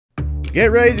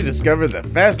Get ready to discover the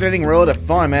fascinating world of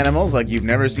farm animals like you've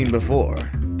never seen before.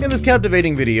 In this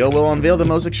captivating video, we'll unveil the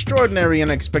most extraordinary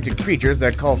and unexpected creatures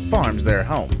that call farms their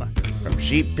home. From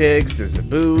sheep, pigs, to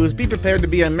zebu's, be prepared to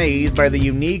be amazed by the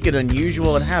unique and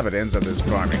unusual inhabitants of this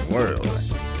farming world.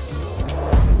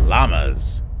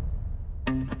 Llamas.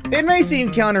 It may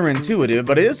seem counterintuitive,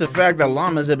 but it is a fact that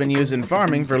llamas have been used in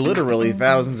farming for literally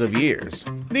thousands of years.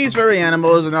 These furry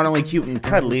animals are not only cute and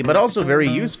cuddly, but also very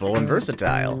useful and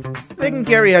versatile. They can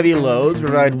carry heavy loads,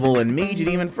 provide wool and meat, and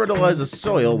even fertilize the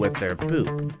soil with their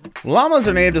poop. Llamas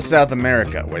are native to South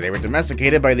America, where they were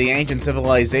domesticated by the ancient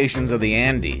civilizations of the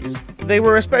Andes. They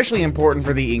were especially important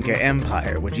for the Inca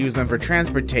Empire, which used them for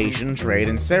transportation, trade,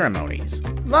 and ceremonies.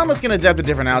 Llamas can adapt to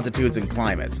different altitudes and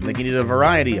climates, and they can eat a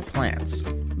variety of plants.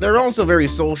 They're also very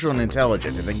social and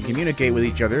intelligent, and they can communicate with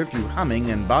each other through humming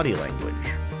and body language.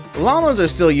 Llamas are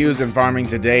still used in farming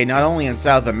today, not only in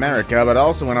South America, but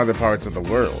also in other parts of the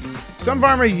world. Some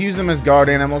farmers use them as guard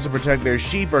animals to protect their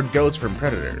sheep or goats from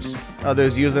predators.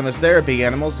 Others use them as therapy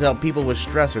animals to help people with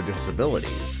stress or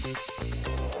disabilities.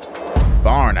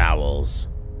 Barn owls.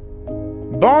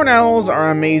 Barn owls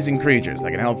are amazing creatures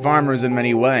that can help farmers in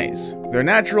many ways. They're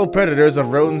natural predators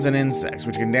of rodents and insects,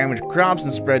 which can damage crops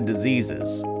and spread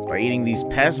diseases. By eating these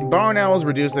pests, barn owls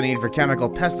reduce the need for chemical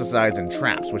pesticides and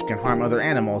traps, which can harm other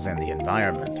animals and the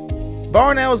environment.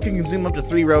 Barn owls can consume up to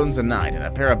 3 rodents a night, and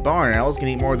a pair of barn owls can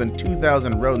eat more than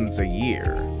 2,000 rodents a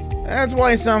year. That's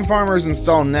why some farmers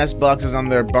install nest boxes on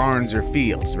their barns or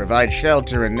fields to provide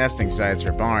shelter and nesting sites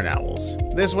for barn owls.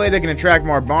 This way they can attract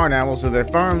more barn owls to their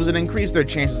farms and increase their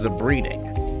chances of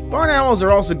breeding. Barn owls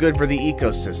are also good for the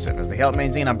ecosystem, as they help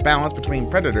maintain a balance between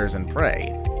predators and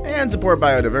prey, and support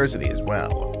biodiversity as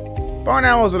well. Barn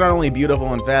owls are not only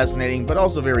beautiful and fascinating, but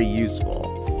also very useful.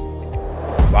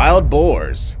 Wild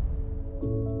boars.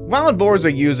 Wild boars are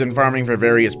used in farming for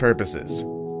various purposes.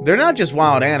 They're not just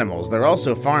wild animals, they're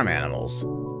also farm animals.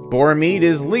 Boar meat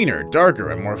is leaner,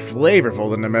 darker, and more flavorful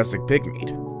than domestic pig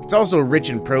meat. It's also rich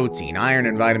in protein, iron,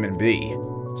 and vitamin B.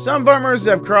 Some farmers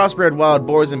have crossbred wild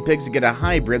boars and pigs to get a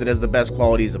hybrid that has the best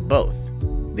qualities of both.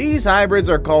 These hybrids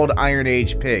are called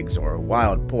iron-aged pigs, or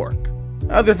wild pork.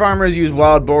 Other farmers use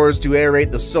wild boars to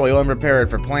aerate the soil and prepare it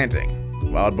for planting.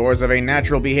 Wild boars have a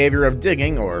natural behavior of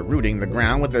digging or rooting the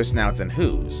ground with their snouts and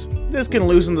hooves. This can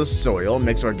loosen the soil,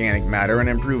 mix organic matter, and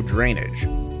improve drainage.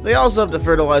 They also have to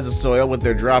fertilize the soil with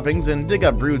their droppings and dig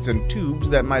up roots and tubes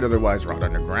that might otherwise rot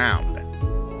underground.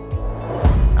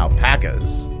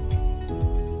 Alpacas.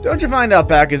 Don't you find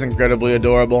alpacas incredibly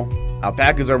adorable?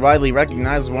 Alpacas are widely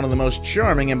recognized as one of the most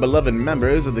charming and beloved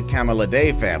members of the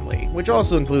Camelidae family, which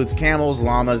also includes camels,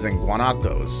 llamas, and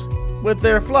guanacos. With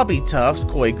their floppy tufts,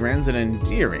 coy grins, and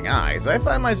endearing eyes, I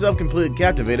find myself completely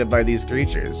captivated by these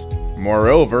creatures.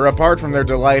 Moreover, apart from their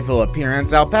delightful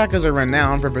appearance, alpacas are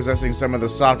renowned for possessing some of the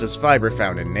softest fiber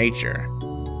found in nature.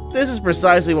 This is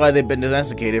precisely why they've been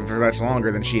domesticated for much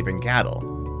longer than sheep and cattle.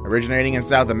 Originating in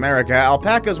South America,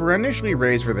 alpacas were initially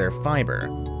raised for their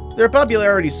fiber. Their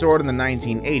popularity soared in the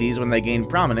 1980s when they gained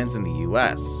prominence in the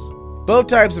US. Both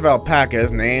types of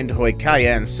alpacas, named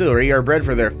Hoikaya and Suri, are bred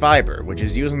for their fiber, which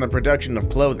is used in the production of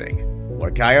clothing.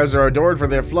 Hoikayas are adored for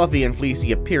their fluffy and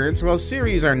fleecy appearance, while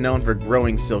Suris are known for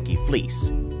growing silky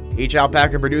fleece. Each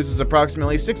alpaca produces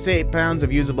approximately 6 to 8 pounds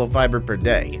of usable fiber per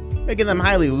day, making them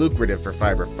highly lucrative for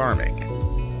fiber farming.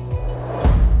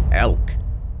 Elk.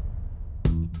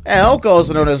 Elk,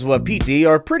 also known as wapiti,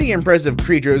 are pretty impressive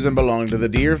creatures and belong to the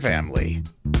deer family.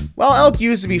 While elk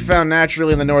used to be found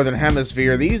naturally in the northern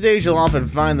hemisphere, these days you'll often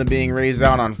find them being raised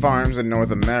out on farms in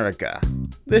North America.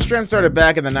 This trend started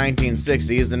back in the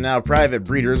 1960s, and now private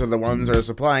breeders are the ones that are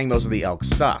supplying most of the elk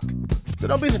stock. So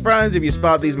don't be surprised if you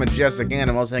spot these majestic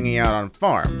animals hanging out on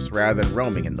farms, rather than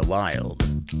roaming in the wild.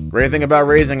 Great thing about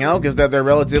raising elk is that they're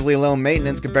relatively low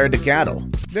maintenance compared to cattle.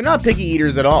 They're not picky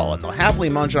eaters at all, and they'll happily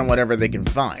munch on whatever they can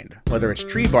find, whether it's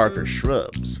tree bark or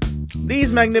shrubs.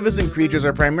 These magnificent creatures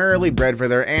are primarily bred for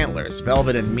their antlers,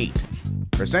 velvet, and meat.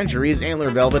 For centuries, antler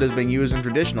velvet has been used in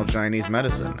traditional Chinese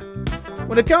medicine.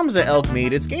 When it comes to elk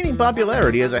meat, it's gaining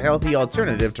popularity as a healthy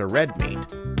alternative to red meat.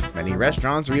 Many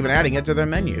restaurants are even adding it to their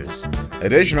menus.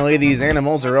 Additionally, these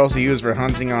animals are also used for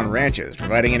hunting on ranches,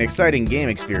 providing an exciting game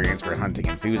experience for hunting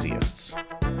enthusiasts.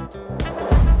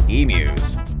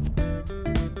 Emus.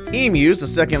 Emus, the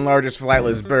second largest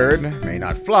flightless bird, may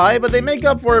not fly, but they make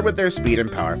up for it with their speed and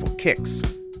powerful kicks.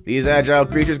 These agile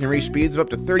creatures can reach speeds of up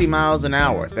to 30 miles an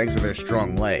hour thanks to their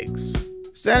strong legs.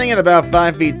 Standing at about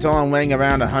 5 feet tall and weighing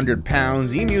around 100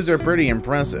 pounds, emus are pretty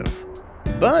impressive.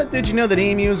 But did you know that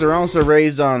emus are also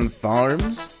raised on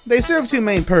farms? They serve 2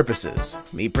 main purposes: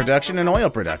 meat production and oil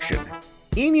production.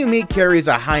 Emu meat carries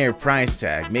a higher price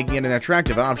tag, making it an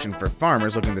attractive option for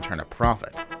farmers looking to turn a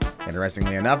profit.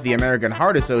 Interestingly enough, the American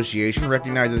Heart Association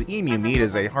recognizes emu meat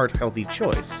as a heart-healthy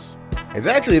choice. It's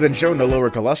actually been shown to lower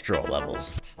cholesterol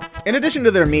levels. In addition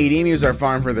to their meat, emus are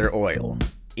farmed for their oil.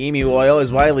 Emu oil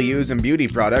is widely used in beauty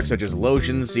products such as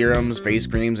lotions, serums, face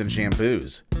creams, and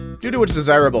shampoos. Due to its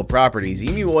desirable properties,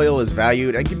 emu oil is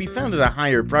valued and can be found at a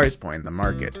higher price point in the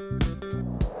market.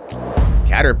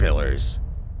 Caterpillars.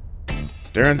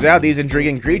 Turns out these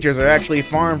intriguing creatures are actually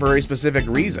farmed for a specific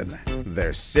reason: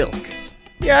 their silk.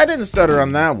 Yeah, I didn't stutter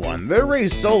on that one. They're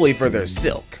raised solely for their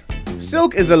silk.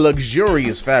 Silk is a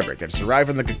luxurious fabric that's derived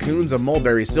from the cocoons of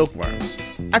mulberry silkworms.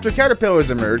 After caterpillars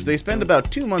emerge, they spend about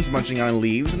 2 months munching on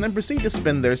leaves and then proceed to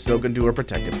spin their silk into a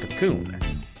protective cocoon.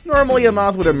 Normally a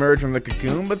moth would emerge from the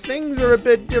cocoon, but things are a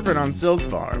bit different on silk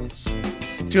farms.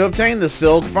 To obtain the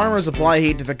silk, farmers apply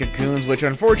heat to the cocoons, which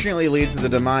unfortunately leads to the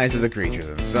demise of the creatures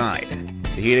inside.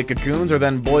 The heated cocoons are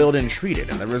then boiled and treated,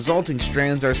 and the resulting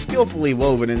strands are skillfully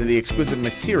woven into the exquisite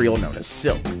material known as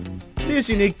silk. This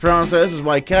unique process is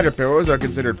why caterpillars are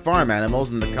considered farm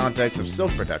animals in the context of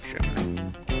silk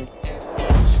production.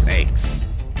 Snakes.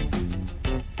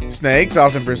 Snakes,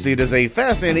 often perceived as a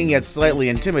fascinating yet slightly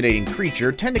intimidating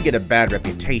creature, tend to get a bad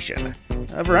reputation.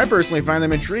 However, I personally find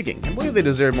them intriguing and believe they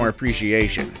deserve more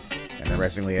appreciation.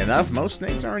 Interestingly enough, most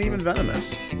snakes aren't even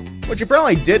venomous. What you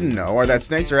probably didn't know are that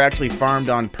snakes are actually farmed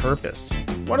on purpose.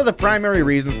 One of the primary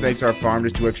reasons snakes are farmed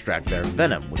is to extract their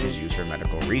venom, which is used for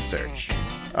medical research.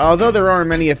 Although there aren't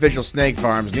many official snake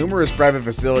farms, numerous private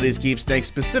facilities keep snakes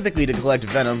specifically to collect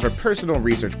venom for personal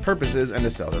research purposes and to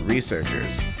sell to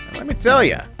researchers. And let me tell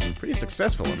ya, pretty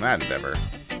successful in that endeavor.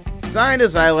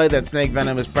 Scientists highlight that snake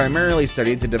venom is primarily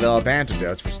studied to develop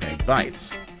antidotes for snake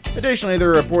bites. Additionally, there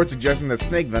are reports suggesting that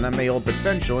snake venom may hold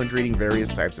potential in treating various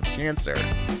types of cancer.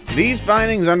 These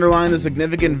findings underline the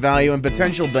significant value and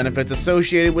potential benefits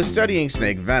associated with studying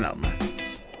snake venom.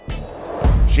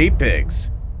 Sheep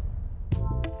pigs.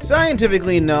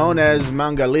 Scientifically known as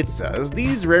mangalitsas,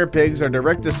 these rare pigs are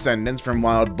direct descendants from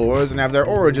wild boars and have their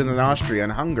origins in Austria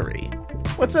and Hungary.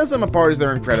 What sets them apart is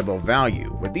their incredible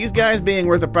value, with these guys being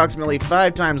worth approximately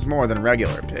 5 times more than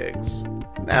regular pigs.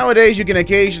 Nowadays, you can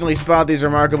occasionally spot these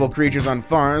remarkable creatures on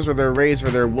farms where they're raised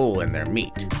for their wool and their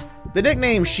meat. The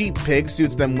nickname sheep pig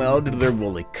suits them well due to their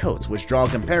woolly coats, which draw a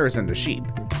comparison to sheep.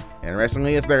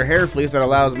 Interestingly, it's their hair fleece that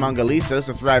allows mangalistas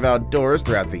to thrive outdoors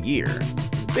throughout the year.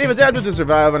 They've adapted to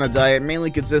survive on a diet mainly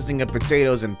consisting of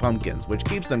potatoes and pumpkins, which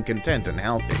keeps them content and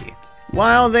healthy.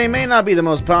 While they may not be the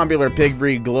most popular pig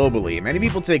breed globally, many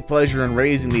people take pleasure in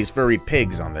raising these furry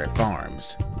pigs on their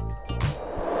farms.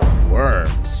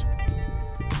 Worms.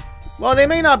 While they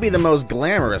may not be the most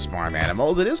glamorous farm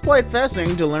animals, it is quite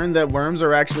fascinating to learn that worms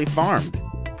are actually farmed.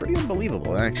 Pretty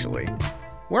unbelievable, actually.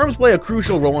 Worms play a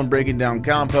crucial role in breaking down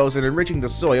compost and enriching the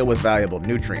soil with valuable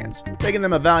nutrients, making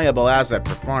them a valuable asset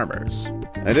for farmers.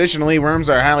 Additionally, worms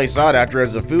are highly sought after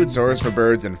as a food source for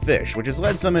birds and fish, which has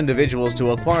led some individuals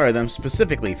to acquire them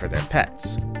specifically for their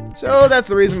pets. So that's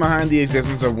the reason behind the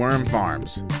existence of worm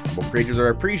farms. Humble creatures are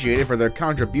appreciated for their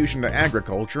contribution to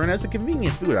agriculture and as a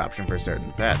convenient food option for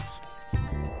certain pets.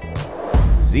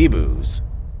 Zebus.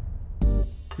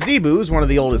 Zebus, one of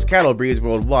the oldest cattle breeds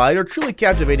worldwide, are truly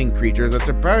captivating creatures that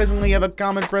surprisingly have a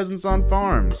common presence on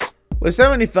farms. With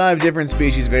 75 different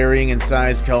species varying in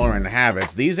size, color, and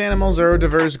habits, these animals are a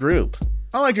diverse group.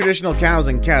 Unlike traditional cows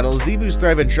and cattle, zebus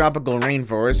thrive in tropical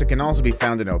rainforests and can also be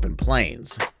found in open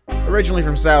plains. Originally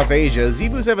from South Asia,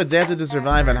 zebus have adapted to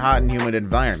survive in hot and humid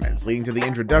environments, leading to the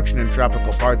introduction in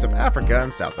tropical parts of Africa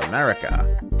and South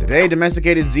America. Today,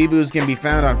 domesticated zebus can be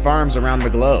found on farms around the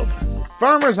globe.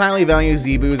 Farmers highly value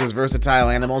zebus as versatile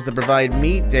animals that provide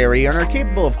meat, dairy, and are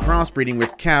capable of crossbreeding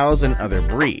with cows and other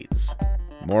breeds.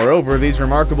 Moreover, these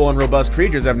remarkable and robust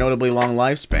creatures have notably long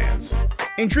lifespans.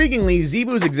 Intriguingly,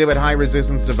 zebus exhibit high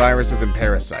resistance to viruses and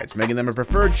parasites, making them a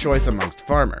preferred choice amongst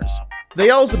farmers.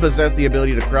 They also possess the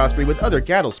ability to crossbreed with other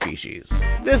cattle species.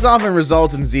 This often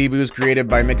results in zebus created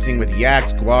by mixing with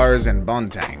yaks, guars, and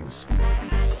bontangs.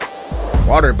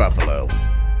 Water buffalo.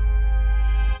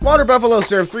 Water buffalo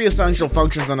serve 3 essential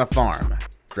functions on a farm: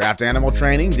 draft animal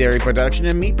training, dairy production,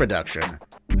 and meat production.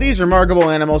 These remarkable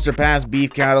animals surpass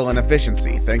beef cattle in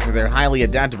efficiency thanks to their highly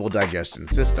adaptable digestion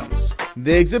systems.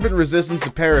 They exhibit resistance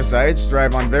to parasites,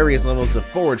 thrive on various levels of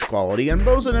forage quality, and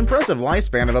boast an impressive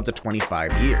lifespan of up to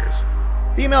 25 years.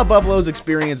 Female buffaloes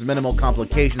experience minimal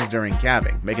complications during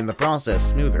calving, making the process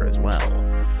smoother as well.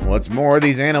 What's more,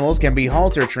 these animals can be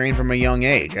halter trained from a young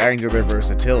age, adding to their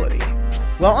versatility.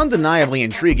 While undeniably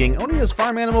intriguing, owning this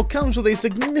farm animal comes with a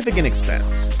significant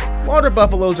expense. Water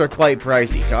buffaloes are quite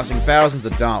pricey, costing thousands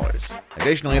of dollars.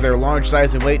 Additionally, their large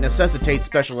size and weight necessitate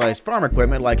specialized farm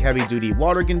equipment like heavy-duty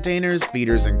water containers,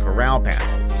 feeders, and corral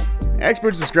panels.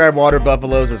 Experts describe water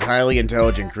buffaloes as highly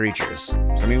intelligent creatures.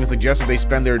 Some even suggest that they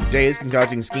spend their days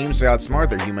concocting schemes to outsmart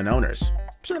their human owners.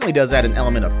 Certainly does add an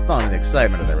element of fun and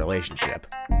excitement to their relationship.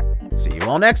 See you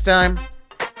all next time!